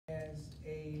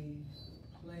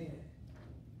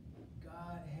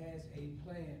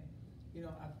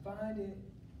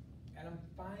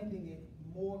finding it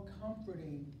more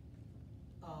comforting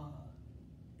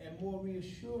and more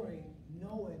reassuring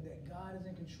knowing that God is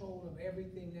in control of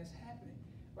everything that's happening,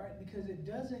 right? Because it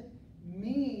doesn't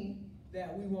mean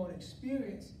that we won't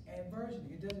experience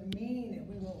adversity. It doesn't mean that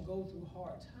we won't go through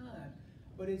hard times,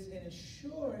 but it's an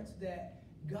assurance that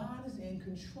God is in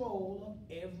control of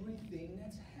everything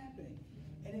that's happening.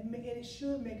 And it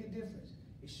should make a difference.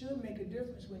 It should make a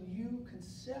difference when you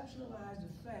conceptualize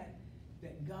the fact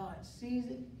that God sees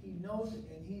it, He knows it,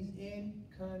 and He's in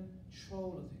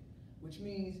control of it, which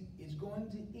means it's going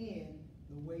to end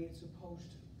the way it's supposed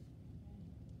to.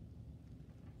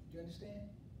 Do you understand?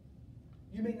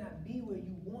 You may not be where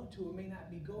you want to, or may not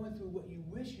be going through what you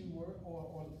wish you were,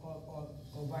 or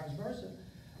vice versa,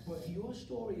 but your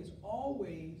story is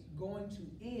always going to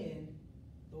end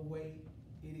the way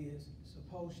it is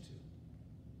supposed to.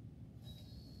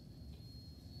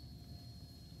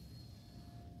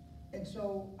 And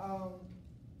so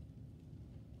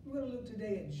we're going to look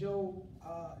today at Job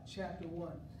chapter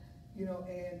 1. You know,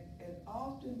 and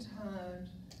oftentimes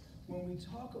when we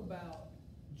talk about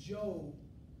Job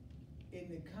in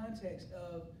the context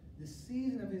of the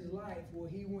season of his life where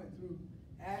he went through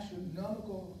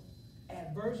astronomical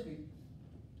adversity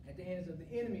at the hands of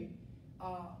the enemy,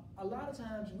 a lot of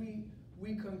times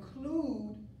we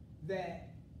conclude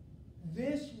that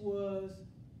this was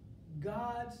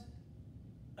God's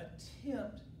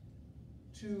attempt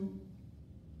to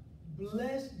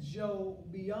bless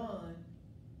Job beyond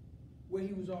where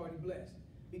he was already blessed.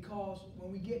 Because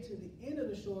when we get to the end of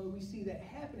the story, we see that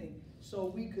happening. So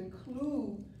we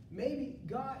conclude maybe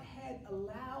God had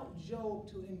allowed Job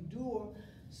to endure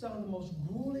some of the most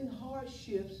grueling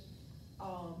hardships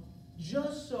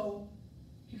just so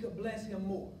He could bless him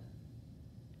more.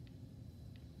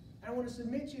 I want to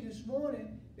submit to you this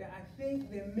morning that I think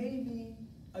there may be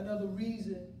another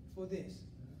reason for this.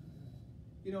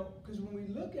 You know, because when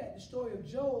we look at the story of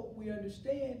Job, we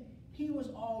understand he was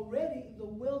already the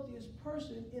wealthiest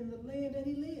person in the land that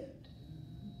he lived.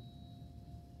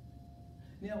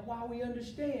 Now, while we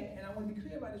understand, and I want to be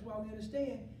clear about this, while we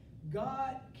understand,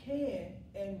 God can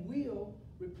and will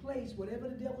replace whatever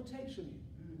the devil takes from you.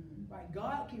 Right?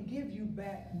 God can give you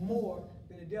back more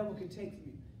than the devil can take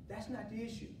from you. That's not the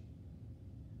issue.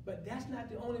 But that's not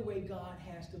the only way God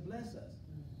has to bless us.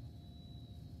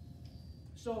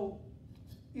 So,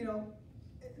 you know,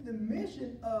 the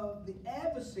mission of the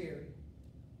adversary,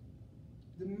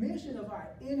 the mission of our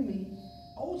enemy,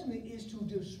 ultimately is to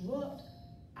disrupt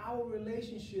our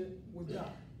relationship with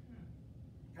God.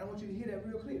 I want you to hear that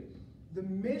real clear. The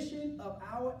mission of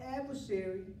our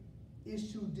adversary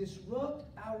is to disrupt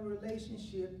our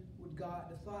relationship with God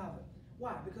the Father.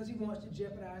 Why? Because he wants to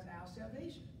jeopardize our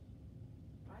salvation.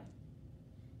 Right?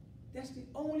 That's the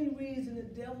only reason the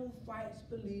devil fights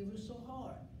believers so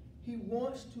hard. He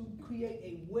wants to create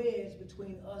a wedge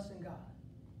between us and God.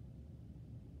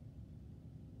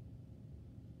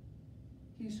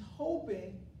 He's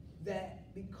hoping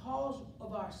that because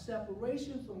of our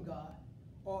separation from God,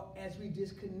 or as we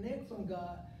disconnect from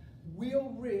God,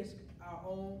 we'll risk our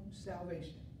own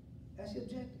salvation. That's the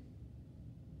objective.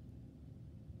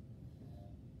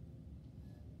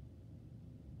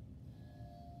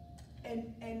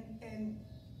 And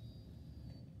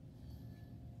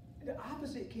the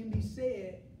opposite can be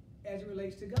said as it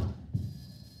relates to God,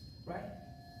 right?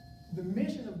 The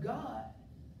mission of God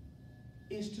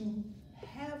is to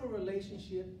have a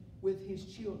relationship with his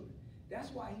children.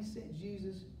 That's why he sent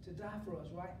Jesus to die for us,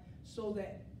 right? So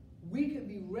that we could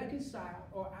be reconciled,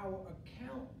 or our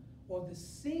account or the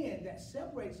sin that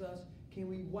separates us can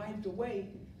be wiped away,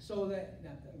 so that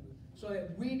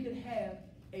we could have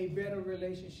a better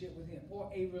relationship with him, or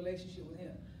a relationship with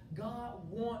him. God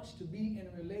wants to be in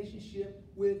a relationship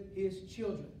with his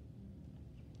children.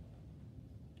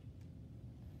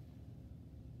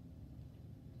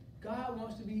 God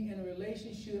wants to be in a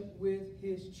relationship with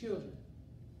his children.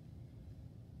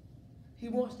 He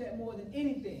wants that more than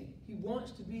anything. He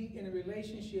wants to be in a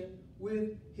relationship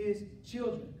with his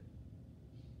children.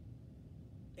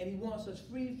 And he wants us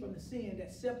free from the sin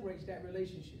that separates that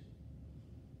relationship.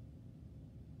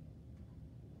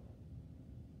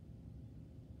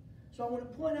 So I want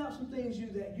to point out some things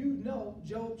that you know,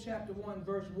 Job chapter 1,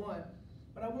 verse 1,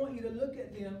 but I want you to look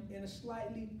at them in a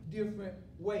slightly different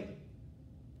way.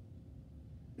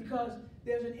 Because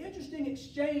there's an interesting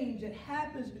exchange that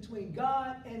happens between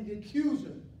God and the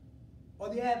accuser, or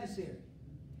the adversary.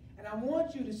 And I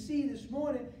want you to see this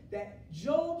morning that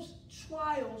Job's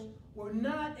trials were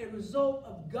not a result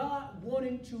of God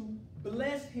wanting to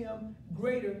bless him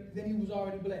greater than he was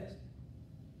already blessed.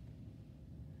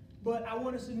 But I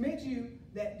want to submit to you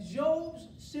that Job's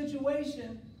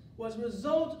situation was a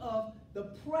result of the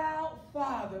proud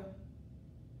father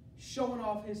showing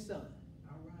off his son.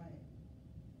 All right.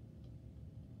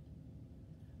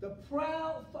 The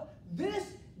proud this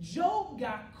Job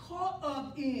got caught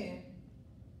up in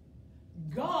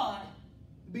God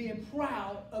being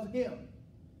proud of him.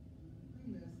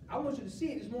 I want you to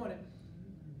see it this morning.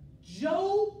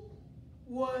 Job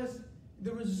was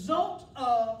the result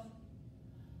of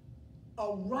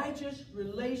a righteous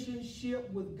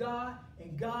relationship with God,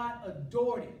 and God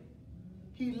adored it.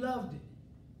 He loved it.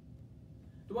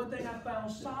 The one thing I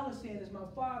found solace in as my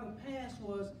father passed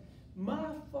was my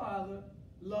father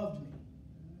loved me.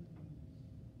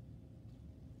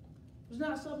 It was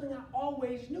not something I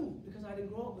always knew because I didn't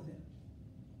grow up with him.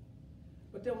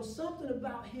 But there was something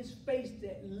about his face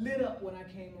that lit up when I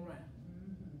came around.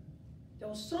 There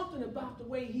was something about the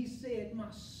way he said,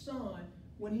 my son,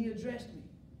 when he addressed me.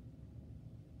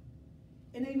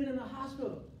 And even in the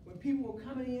hospital, when people were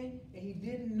coming in and he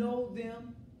didn't know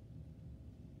them,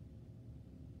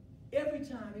 every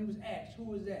time he was asked, who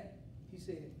was that? He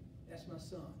said, that's my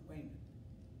son, Wayman.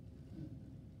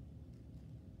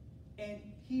 And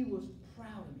he was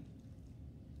proud of me.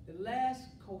 The last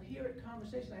coherent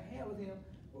conversation I had with him,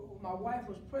 my wife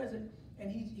was present, and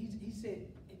he said,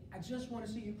 I just want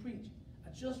to see you preach. I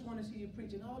just want to see you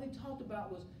preach. And all he talked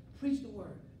about was preach the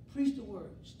word,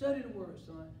 study the word,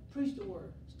 son, preach the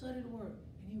word, study the word.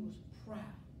 And he was proud.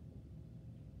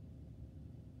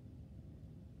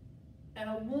 And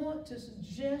I want to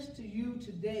suggest to you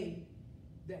today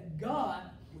that God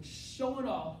was showing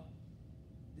off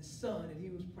the son that he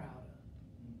was proud of.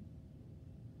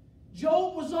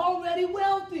 Job was already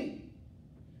wealthy.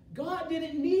 God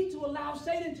didn't need to allow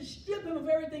Satan to strip him of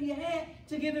everything he had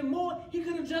to give him more. He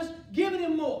could have just given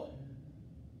him more.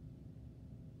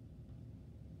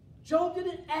 Job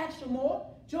didn't ask for more.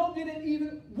 Job didn't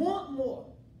even want more.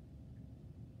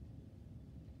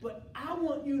 But I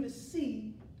want you to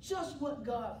see just what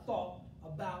God thought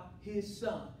about his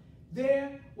son.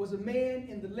 There was a man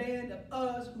in the land of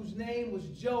Uz whose name was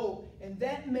Job, and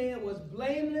that man was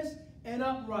blameless and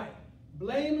upright.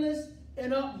 Blameless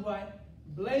and upright.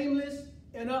 Blameless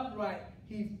and upright.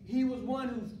 He was one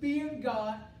who feared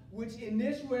God, which in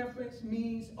this reference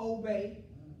means obey,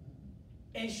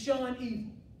 and shunned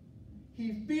evil.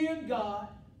 He feared God,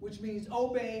 which means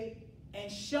obey,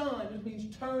 and shunned, which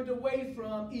means turned away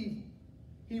from evil.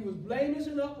 He was blameless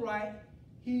and upright.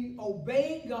 He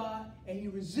obeyed God, and he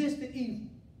resisted evil.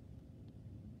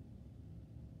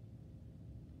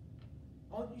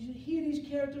 You should hear these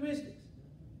characteristics.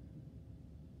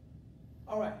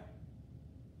 All right.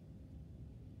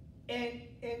 And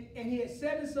he had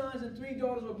 7 sons and 3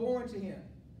 daughters were born to him.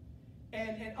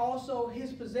 And also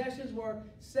his possessions were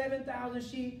 7,000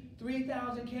 sheep,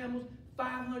 3,000 camels,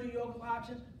 500 yoke of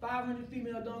oxen, 500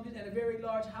 female donkeys, and a very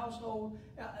large household,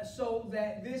 so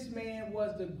that this man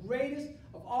was the greatest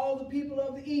of all the people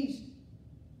of the East.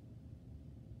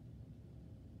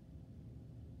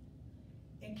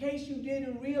 In case you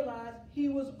didn't realize, he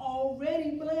was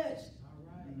already blessed.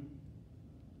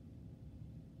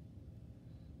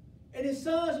 And his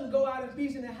sons would go out and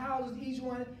feast in the houses, each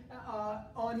one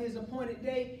on his appointed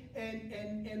day,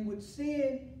 and would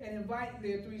send and invite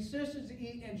their 3 sisters to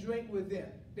eat and drink with them.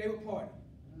 They would party.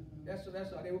 That's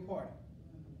how they would party.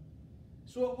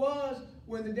 So it was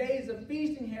when the days of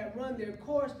feasting had run their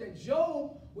course that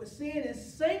Job would send and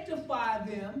sanctify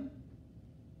them.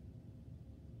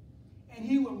 And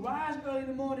he would rise early in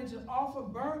the morning to offer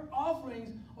burnt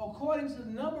offerings according to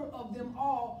the number of them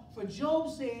all. For Job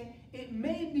said, it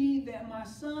may be that my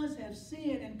sons have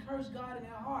sinned and cursed God in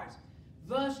their hearts.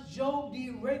 Thus Job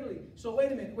did regularly. So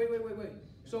wait a minute. Wait.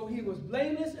 So he was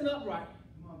blameless and upright.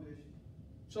 Come on, Bishop.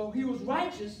 So he was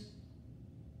righteous.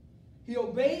 He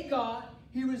obeyed God.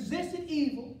 He resisted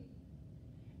evil.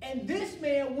 And this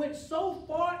man went so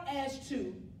far as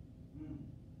to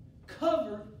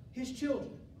cover his children.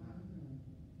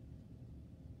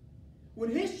 When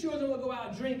his children would go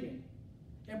out drinking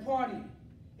and partying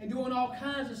and doing all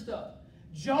kinds of stuff,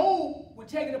 Job would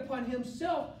take it upon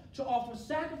himself to offer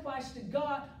sacrifice to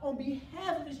God on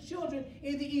behalf of his children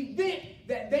in the event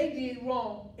that they did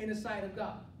wrong in the sight of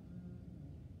God.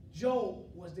 Job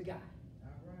was the guy.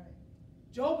 All right.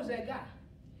 Job was that guy.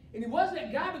 And he wasn't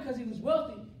that guy because he was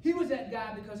wealthy. He was that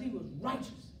guy because he was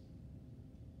righteous.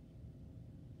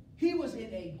 He was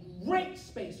in a great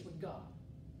space with God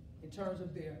in terms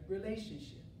of their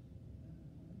relationship.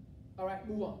 All right,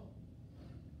 move on.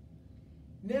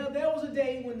 Now there was a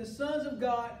day when the sons of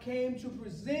God came to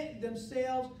present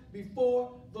themselves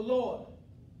before the Lord.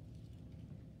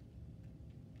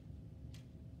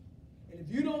 And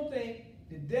if you don't think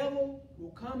the devil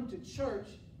will come to church,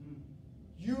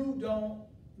 you don't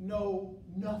know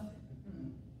nothing.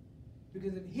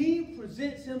 Because if he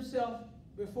presents himself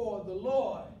before the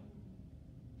Lord,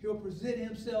 he'll present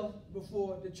himself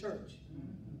before the church.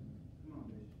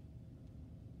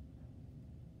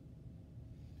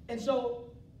 And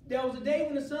so there was a day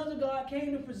when the sons of God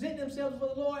came to present themselves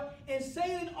before the Lord, and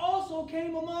Satan also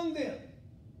came among them.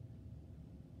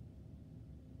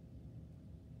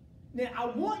 Now, I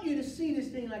want you to see this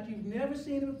thing like you've never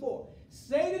seen it before.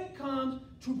 Satan comes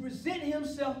to present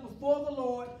himself before the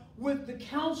Lord with the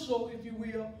counsel, if you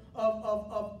will,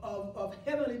 of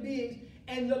heavenly beings.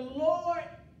 And the Lord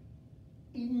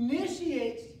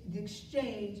initiates the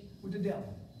exchange with the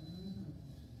devil.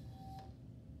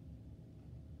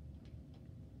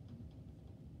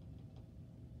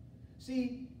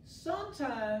 See,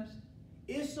 sometimes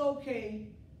it's okay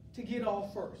to get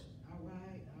off first. All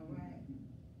right, all right.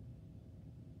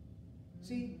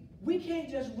 See, we can't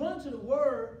just run to the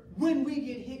word when we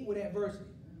get hit with adversity.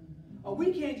 Or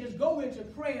we can't just go into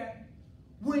prayer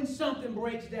when something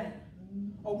breaks down.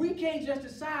 Or we can't just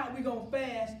decide we're going to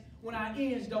fast when our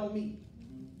ends don't meet.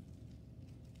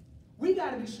 We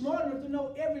got to be smart enough to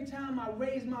know every time I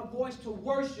raise my voice to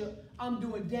worship, I'm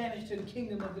doing damage to the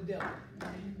kingdom of the devil.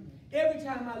 Every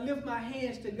time I lift my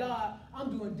hands to God,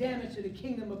 I'm doing damage to the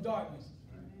kingdom of darkness.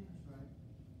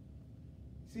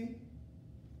 See?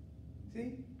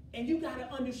 See? And you got to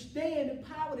understand the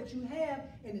power that you have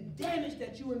and the damage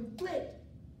that you inflict.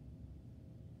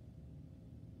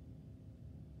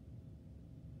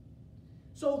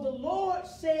 So the Lord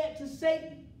said to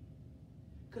Satan,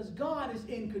 because God is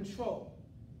in control,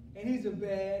 and he's a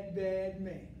bad, bad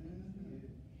man.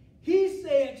 He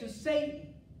said to Satan,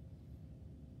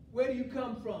 where do you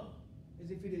come from?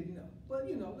 As if he didn't know. Well,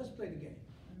 you know, let's play the game.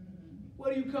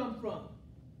 Where do you come from?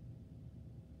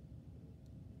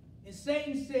 And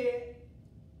Satan said,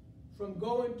 from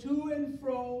going to and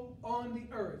fro on the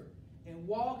earth and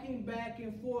walking back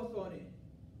and forth on it.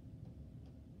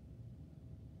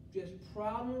 Just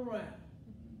prowling around,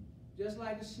 just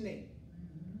like a snake.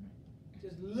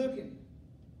 Just looking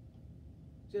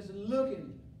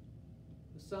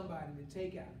for somebody to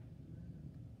take out.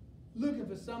 Looking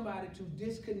for somebody to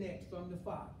disconnect from the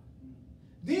Father.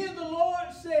 Then the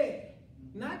Lord said,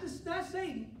 not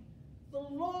Satan, the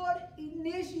Lord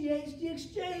initiates the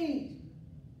exchange.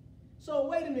 So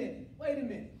wait a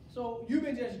minute. So you've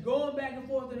been just going back and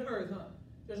forth in the earth, huh?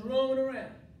 Just roaming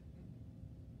around.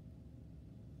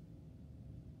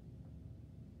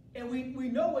 And we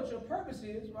know what your purpose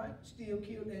is, right? Steal,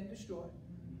 kill, and destroy.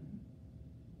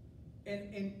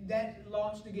 And that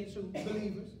launched against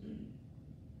believers.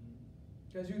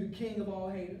 Because you're the king of all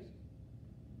haters.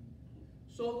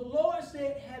 So the Lord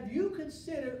said, have you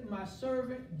considered my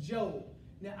servant Job?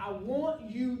 Now I want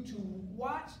you to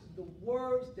watch the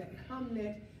words that come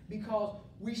next, because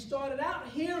we started out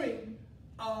hearing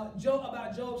about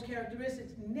Job's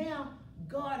characteristics. Now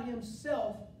God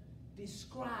himself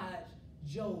describes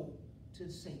Job to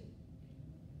Satan.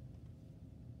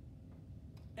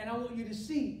 And I want you to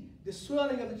see the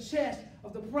swelling of the chest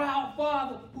of the proud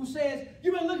father who says,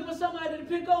 you've been looking for somebody to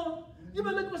pick on? You've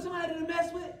been looking for somebody to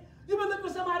mess with? You've been looking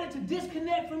for somebody to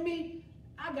disconnect from me?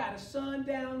 I got a son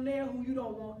down there who you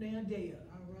don't want there day of.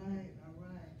 All right, all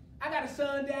right. I got a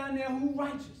son down there who's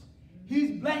righteous.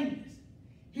 He's blameless.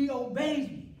 He obeys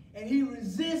me, and he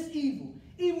resists evil.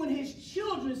 Even when his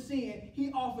children sin,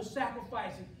 he offers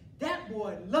sacrifices. That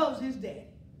boy loves his daddy.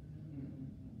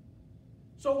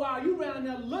 So while you around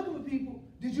there looking for people,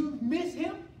 did you miss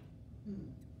him?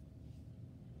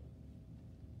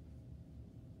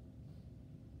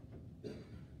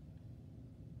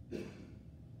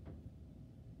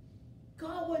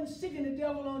 God wasn't sicking the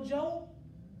devil on Job.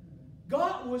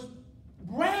 God was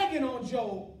bragging on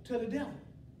Job to the devil.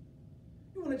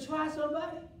 You want to try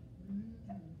somebody?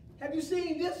 Have you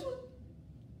seen this one?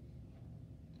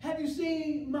 Have you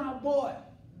seen my boy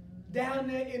down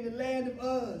there in the land of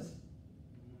Uz?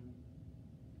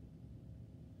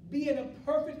 Being a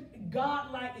perfect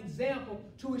God-like example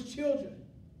to his children.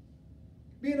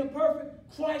 Being a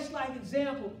perfect Christ-like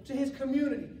example to his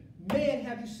community. Man,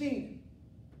 have you seen him?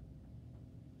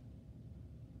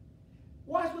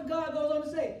 Watch what God goes on to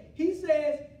say. He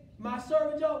says, my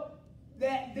servant Job,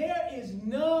 that there is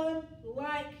none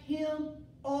like him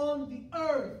on the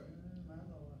earth.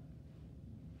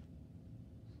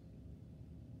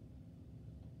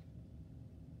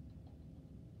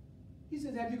 He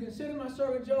says, have you considered my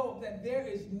servant Job, that there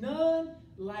is none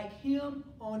like him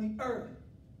on the earth?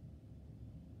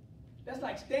 That's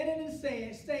like standing in the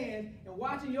stands and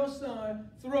watching your son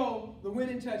throw the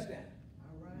winning touchdown.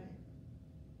 All right.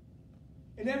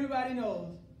 and everybody knows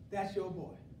that's your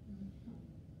boy.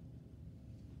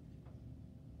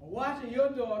 Or watching your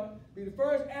daughter be the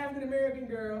first African-American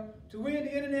girl to win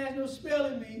the International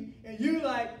Spelling Bee, and you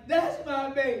like, that's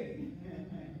my baby.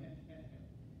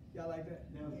 Y'all like that?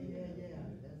 Yeah,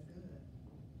 that's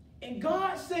good. And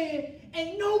God saying,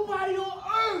 ain't nobody on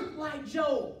earth like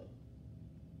Job.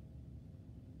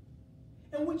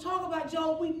 And when we talk about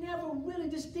Job, we never really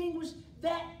distinguish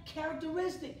that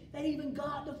characteristic that even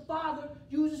God the Father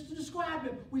uses to describe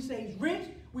him. We say he's rich,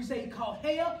 we say he caught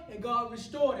hail, and God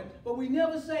restored him. But we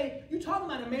never say, you talking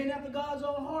about a man after God's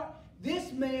own heart?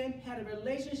 This man had a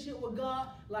relationship with God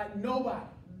like nobody.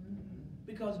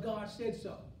 Because God said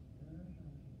so.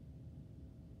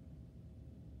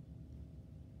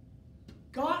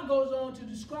 God goes on to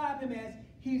describe him as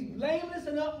he's blameless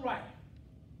and upright.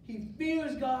 He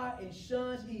fears God and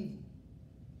shuns evil.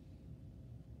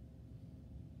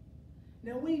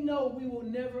 Now we know we will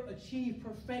never achieve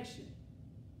perfection.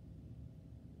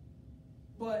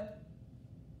 But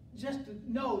just to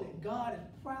know that God is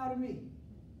proud of me,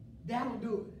 that'll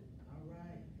do it. All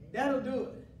right. That'll do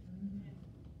it.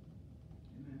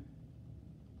 Amen.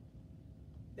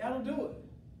 That'll do it.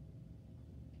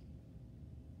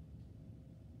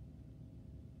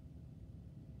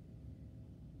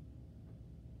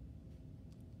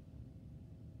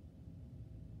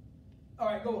 All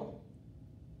right, go on.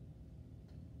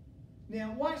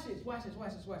 Now, watch this.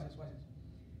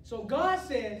 So God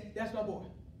says, that's my boy.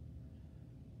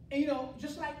 And you know,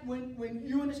 just like when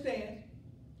you understand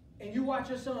and you watch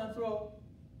your son throw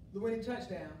the winning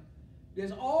touchdown,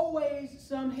 there's always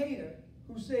some hater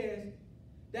who says,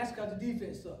 that's because the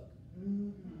defense sucked.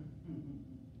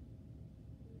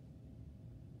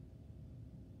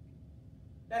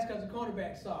 That's because the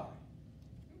cornerback's sorry.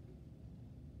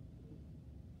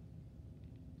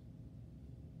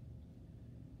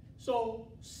 So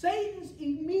Satan's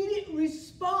immediate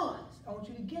response, I want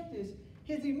you to get this,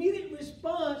 his immediate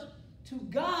response to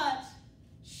God's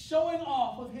showing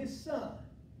off of his son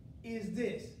is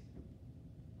this.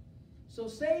 So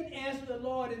Satan answered the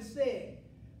Lord and said,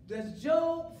 does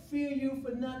Job fear you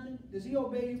for nothing? Does he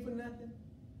obey you for nothing?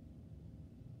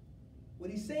 What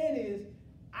he's saying is,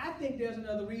 I think there's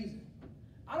another reason.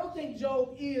 I don't think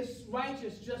Job is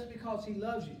righteous just because he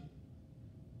loves you.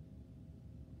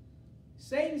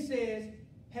 Satan says,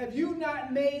 have you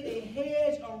not made a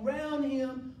hedge around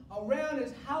him, around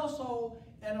his household,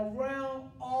 and around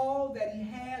all that he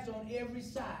has on every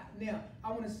side? Now,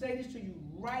 I want to say this to you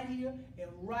right here and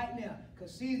right now,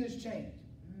 because seasons change.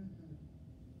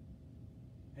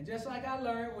 And just like I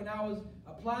learned when I was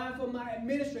applying for my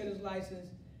administrator's license,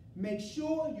 make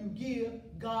sure you give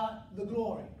God the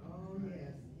glory. Oh,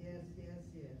 yes.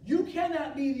 You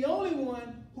cannot be the only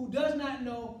one who does not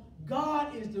know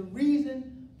God is the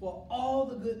reason for all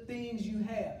the good things you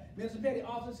have. Minister Petty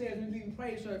often says when we leave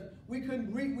praise service, we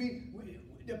couldn't breathe.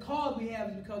 The cause we have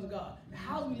is because of God. The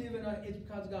house we live in is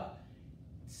because of God.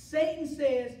 Satan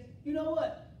says, you know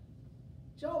what?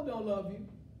 Job don't love you.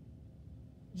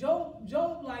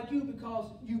 Job like you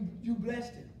because you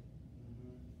blessed him.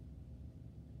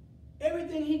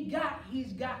 Everything he's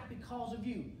got because of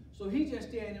you. So he just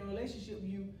staying in a relationship with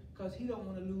you because he don't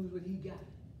want to lose what he got.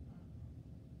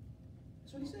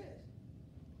 That's what he says.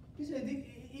 He said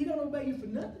he don't obey you for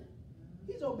nothing.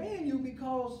 He's obeying you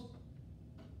because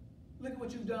look at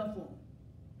what you've done for him.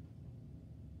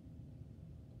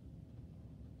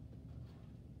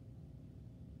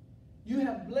 You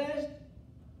have blessed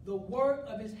the work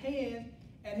of his hands,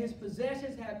 and his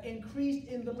possessions have increased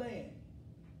in the land.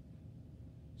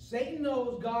 Satan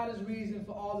knows God is reason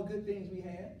for all the good things we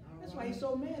have. That's why he's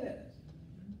so mad at us.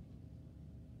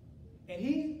 And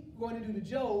he's going to do to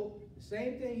Job the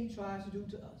same thing he tries to do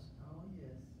to us. Oh,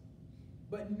 yes.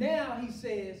 But now he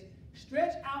says,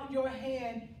 stretch out your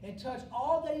hand and touch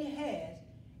all that he has,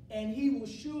 and he will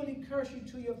surely curse you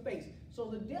to your face. So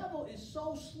the devil is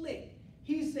so slick.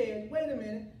 He said, wait a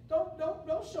minute, don't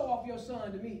show off your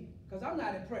son to me, because I'm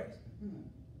not impressed.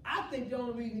 I think the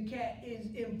only reason the cat is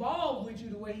involved with you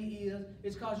the way he is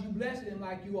because you blessed him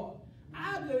like you are.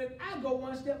 I go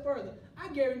one step further. I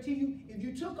guarantee you, if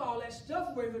you took all that stuff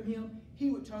away from him, he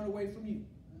would turn away from you.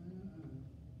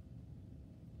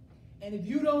 And if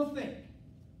you don't think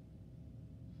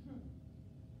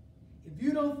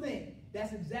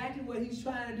that's exactly what he's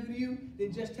trying to do to you,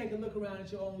 then just take a look around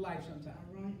at your own life sometime.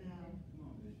 All right now.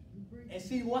 And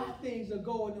see why things are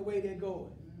going the way they're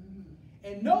going.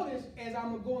 And notice, as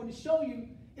I'm going to show you,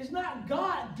 it's not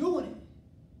God doing it.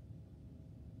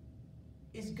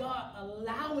 It's God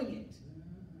allowing it.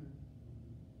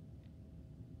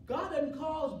 God doesn't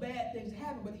cause bad things to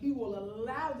happen, but he will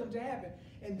allow them to happen.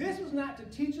 And this was not to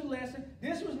teach a lesson.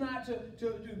 This was not to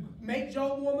make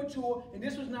Job more mature. And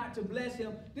this was not to bless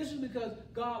him. This was because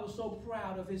God was so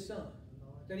proud of his son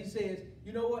that he says,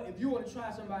 you know what? If you want to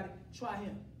try somebody, try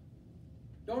him.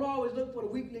 Don't always look for the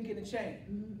weak link in the chain.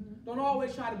 Mm-hmm. Don't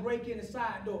always try to break in the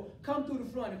side door. Come through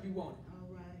the front if you want it. All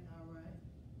right, all right.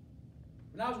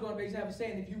 When I was going to base, I was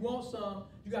saying, if you want some,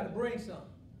 you got to bring some.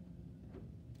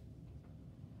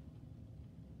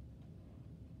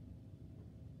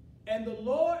 And the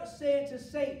Lord said to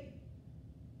Satan,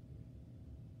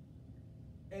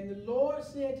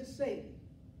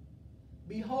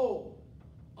 behold,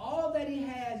 all that he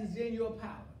has is in your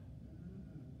power.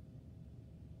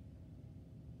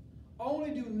 Only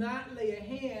do not lay a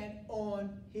hand on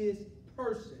his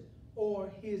person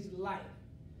or his life.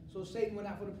 So Satan went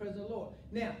out for the presence of the Lord.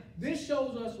 Now, this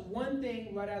shows us one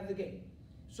thing right out of the gate.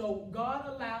 So God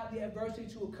allowed the adversity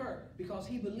to occur because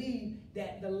he believed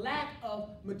that the lack of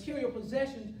material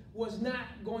possessions was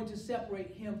not going to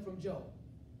separate him from Job.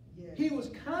 Yes. He was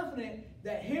confident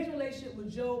that his relationship with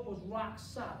Job was rock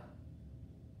solid.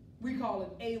 We call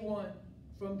it A1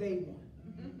 from day one.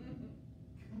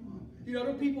 You know,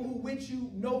 the people who with you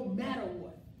no matter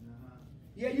what.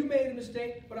 Yeah, you made a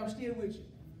mistake, but I'm still with you.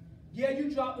 Yeah,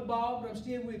 you dropped the ball, but I'm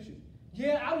still with you.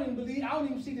 Yeah, I don't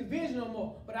even see the vision no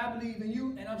more, but I believe in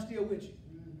you and I'm still with you.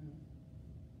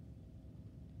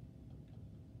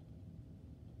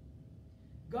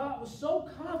 God was so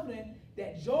confident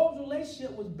that Job's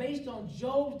relationship was based on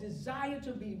Job's desire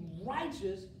to be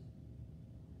righteous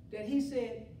that he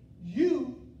said,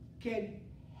 you can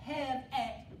have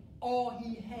at all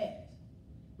he has,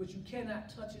 but you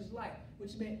cannot touch his life,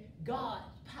 which meant God's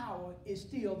power is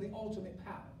still the ultimate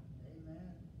power.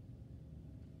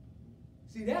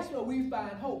 See, that's where we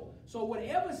find hope. So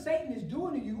whatever Satan is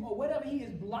doing to you, or whatever he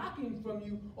is blocking from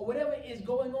you, or whatever is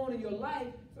going on in your life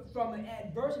from an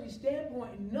adversity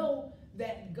standpoint, know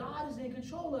that God is in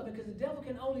control of it, because the devil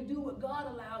can only do what God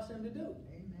allows him to do.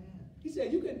 Amen. He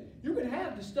said, you can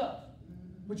have the stuff,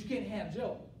 but you can't have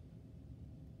Job.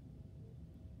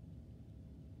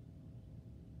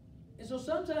 And so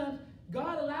sometimes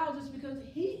God allows this because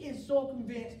he is so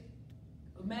convinced.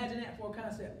 Imagine that for a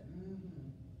concept.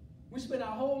 We spend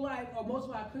our whole life, or most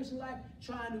of our Christian life,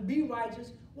 trying to be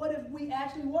righteous. What if we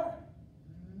actually were?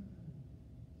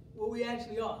 Well, we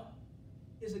actually are.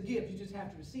 It's a gift. You just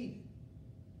have to receive it.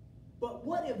 But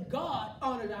what if God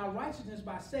honored our righteousness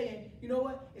by saying, you know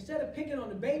what? Instead of picking on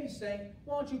the baby saint,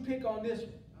 why don't you pick on this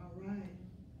one? All right.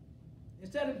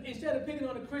 Instead of picking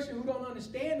on the Christian who don't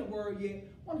understand the word yet,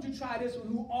 why don't you try this one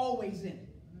who always in it?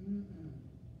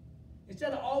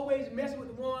 Instead of always messing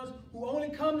with the ones who only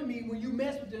come to me when you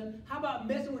mess with them, how about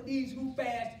messing with these who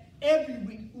fast every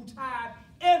week, who tithe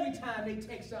every time they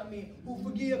take something in, who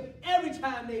forgive every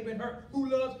time they've been hurt, who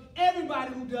loves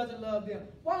everybody who doesn't love them?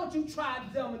 Why don't you try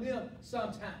some of them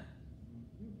sometime?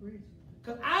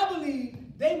 Because I believe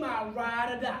they my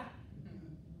ride or die.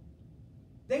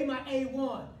 They my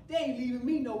A1. They ain't leaving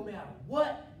me no matter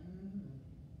what.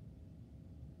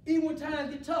 Even when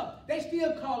times get tough, they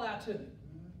still call out to me.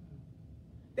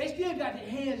 They still got their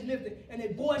hands lifted and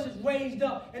their voices raised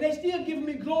up. And they still giving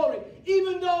me glory.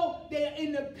 Even though they're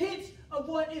in the pits of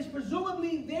what is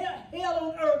presumably their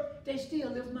hell on earth, they still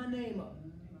lift my name up.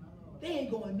 They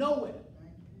ain't going nowhere.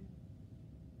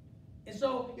 And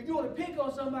so if you want to pick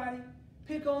on somebody,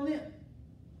 pick on them.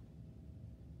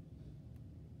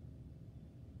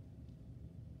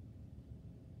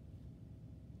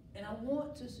 And I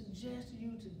want to suggest to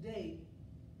you today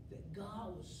that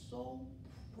God was so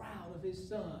proud of his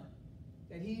son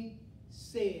that he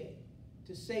said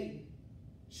to Satan,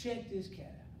 check this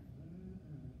cat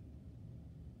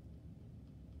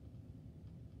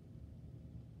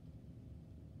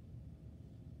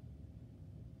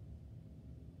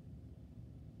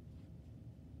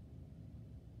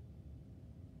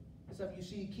out. Something you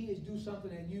see kids do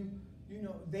something and you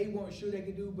know they weren't sure they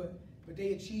could do, but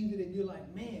they achieved it, and you're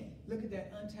like, man, look at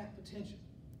that untapped potential.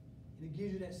 And it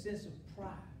gives you that sense of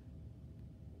pride.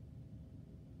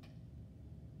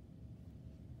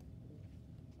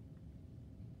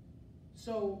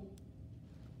 So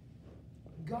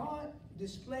God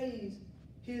displays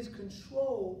his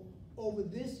control over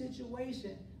this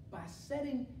situation by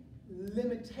setting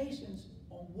limitations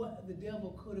on what the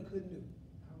devil could or couldn't do.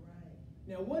 All right.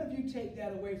 Now, what if you take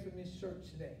that away from this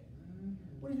church today?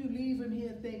 What if you leave from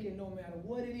here thinking no matter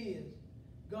what it is,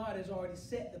 God has already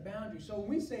set the boundary? So when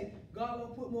we say God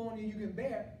won't put more on you can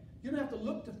bear, you don't have to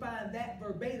look to find that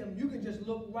verbatim. You can just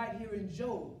look right here in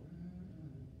Job.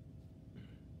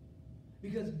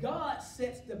 Because God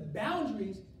sets the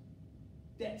boundaries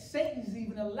that Satan is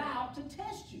even allowed to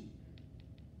test you.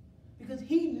 Because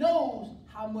he knows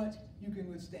how much you can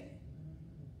withstand.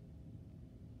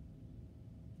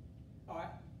 All right,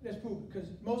 let's prove it, because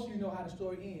most of you know how the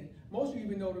story ends. Most of you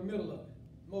even know the middle of it.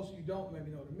 Most of you don't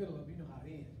maybe know the middle of it. You know how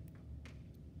it ends.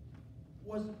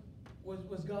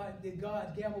 Did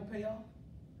God's gamble pay off?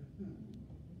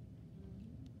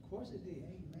 Of course it did.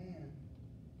 Amen.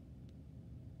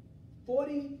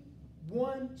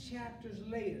 41 chapters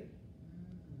later,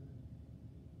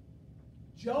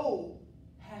 Job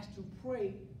has to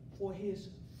pray for his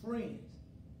friends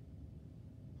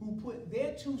who put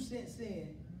their 2 cents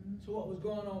in to what was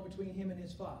going on between him and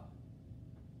his father.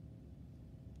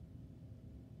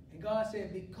 And God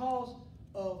said, because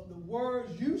of the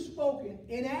words you've spoken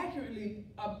inaccurately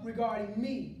regarding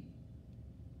me,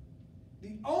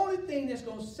 the only thing that's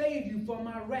going to save you from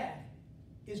my wrath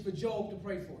is for Job to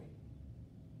pray for you.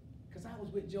 Because I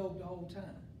was with Job the whole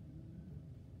time.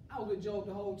 I was with Job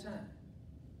the whole time.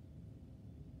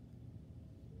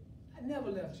 I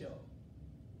never left Job.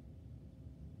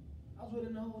 I was with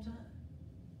him the whole time.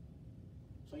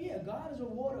 So yeah, God is a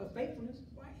rewarder of faithfulness,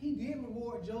 right? He did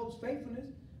reward Job's faithfulness.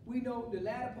 We know the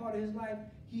latter part of his life,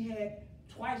 he had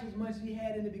twice as much as he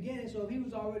had in the beginning. So if he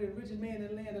was already the richest man in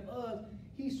the land of Uz,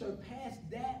 he surpassed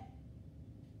that.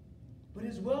 But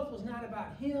his wealth was not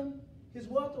about him. His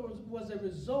wealth was a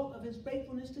result of his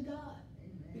faithfulness to God.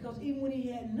 Amen. Because even when he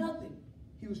had nothing,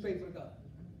 he was faithful to God.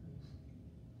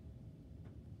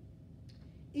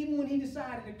 Even when he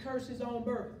decided to curse his own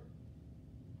birth.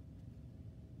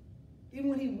 Even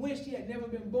when he wished he had never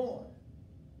been born.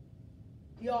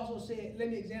 He also said, let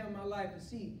me examine my life to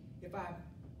see if I'm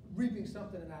reaping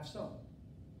something that I've sown.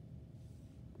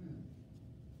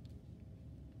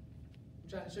 I'm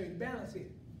trying to show you the balance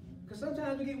here. Because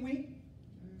sometimes we get weak.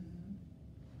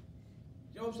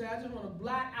 Job said, I just want to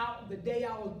blot out the day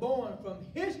I was born from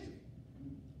history.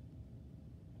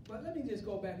 But let me just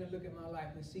go back and look at my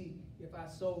life and see if I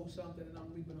sowed something and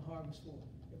I'm reaping a harvest for.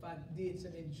 If I did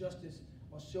some injustice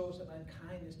or showed some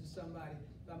unkindness to somebody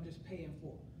that I'm just paying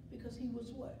for. Because he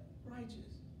was what?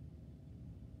 Righteous.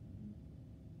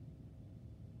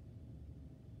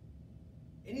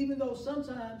 And even though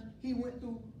sometimes he went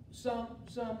through some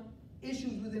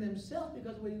issues within himself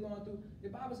because of what he's going through, the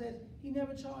Bible says he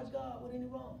never charged God with any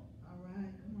wrong. All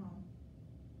right, come on.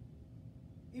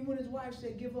 Even when his wife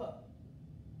said, give up.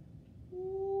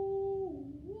 Ooh,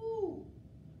 woo.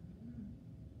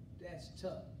 That's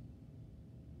tough.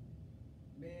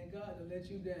 Man, God will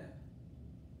let you down.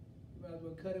 You might as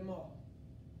well cut him off.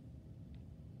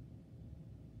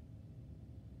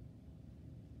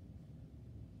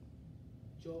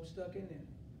 Job stuck in there.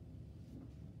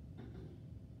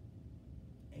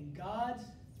 And God's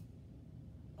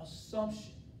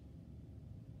assumption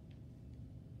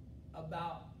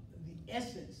about the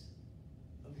essence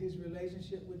of his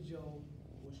relationship with Job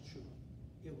was true.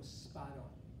 It was spot on.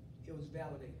 It was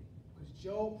validated. Because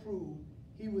Job proved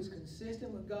he was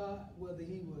consistent with God, whether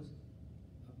he was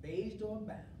abased or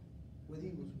bound, whether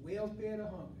he was well-fed or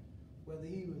hungry, whether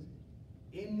he was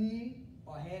in need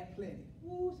or had plenty.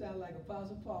 Ooh, sounds like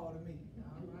Apostle Paul to me.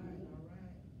 All right, all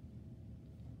right.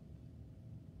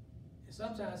 And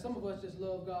sometimes some of us just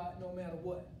love God no matter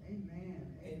what. Amen.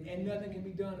 And nothing can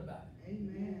be done about it.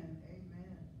 Amen.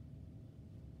 Amen.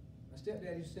 My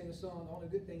stepdad used to sing a song, the only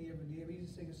good thing he ever did, but he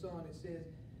used to sing a song that says,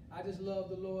 I just love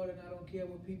the Lord and I don't care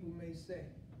what people may say.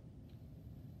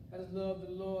 I just love the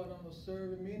Lord, I'm going to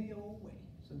serve him any old way.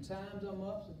 Sometimes I'm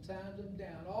up, sometimes I'm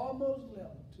down, almost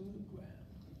level to the ground.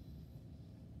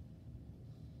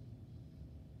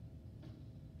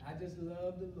 I just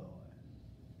love the Lord.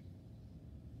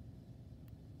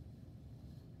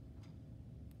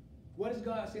 What is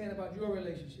God saying about your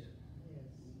relationship? Yes.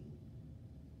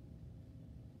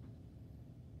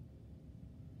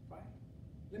 Right?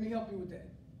 Let me help you with that.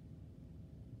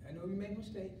 I know we make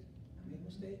mistakes. I make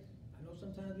mistakes. I know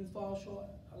sometimes we fall short.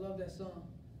 I love that song.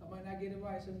 I might not get it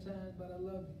right sometimes, but I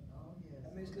love you. Oh, yes.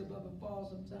 I may slip up and fall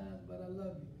sometimes, but I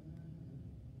love you.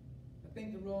 I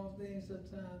think the wrong thing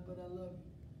sometimes, but I love you.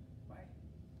 Right?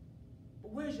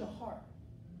 But where's your heart?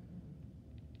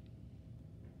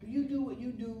 Do you do what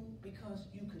you do because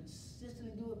you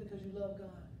consistently do it because you love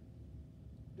God?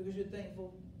 Because you're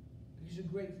thankful? Because you're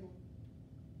grateful?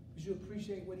 Because you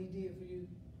appreciate what he did for you?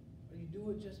 Or you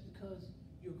do it just because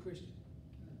you're a Christian?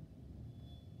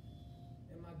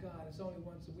 And my God, it's only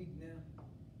once a week now.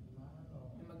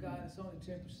 And my God, it's only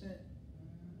 10%.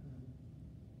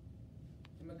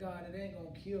 And my God, it ain't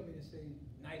going to kill me to say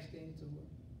nice things to her.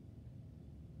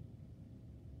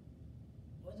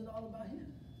 What's it all about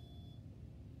him?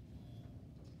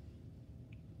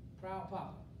 Proud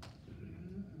Papa.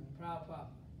 Proud Papa.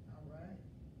 All right.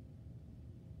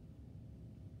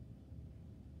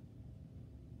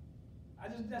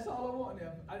 That's all I want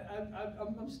now.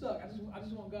 I'm stuck. I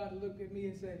just want God to look at me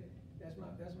and say, that's my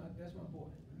boy.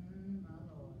 My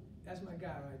Lord. That's my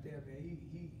guy right there, man.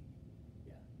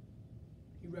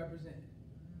 He represented.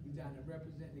 He's down there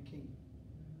representing the kingdom.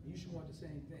 You should want the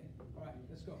same thing. All right,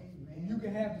 let's go. Amen. And you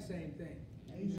can have the same thing. Amen.